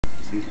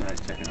He's not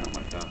checking out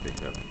my coffee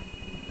cup.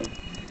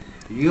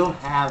 You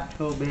have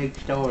two big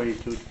stories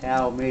to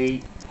tell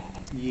me.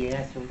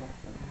 Yes, you got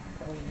some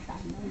stories. I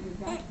know you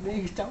got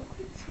big stories.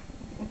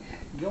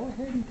 Go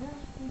ahead and tell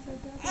me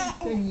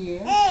something.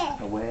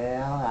 Yeah.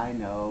 Well, I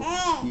know.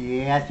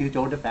 Yes, you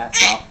threw the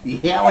fastball.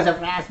 Yeah, it was a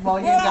fastball.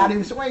 You got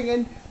him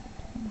swinging.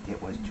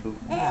 It was too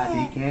fast.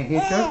 He can't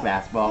hit your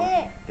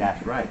fastball.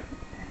 That's right.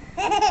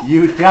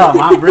 You tell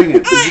him I'm bringing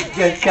it. You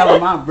just tell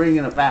him I'm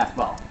bringing a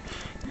fastball.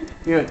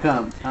 Here it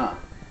comes, huh?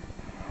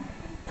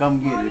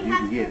 Come get it if you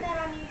can get it.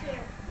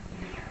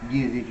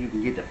 Get it if you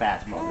can get the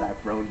fastballs I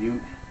throw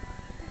you.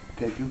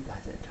 Because you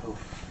got the two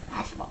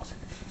fastballs.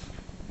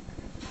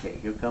 Okay,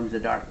 here comes the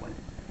dark one.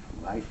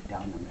 Right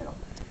down the middle.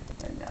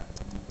 And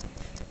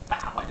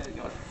pow, I just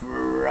go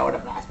throw the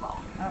fastball.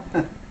 Oh,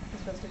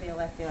 it's supposed to be a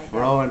lefty like that.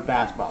 Throwing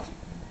fastballs.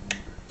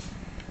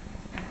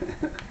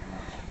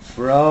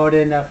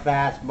 Throwing the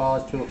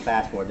fastballs too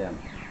fast for them.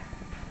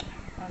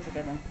 That was a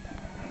good one.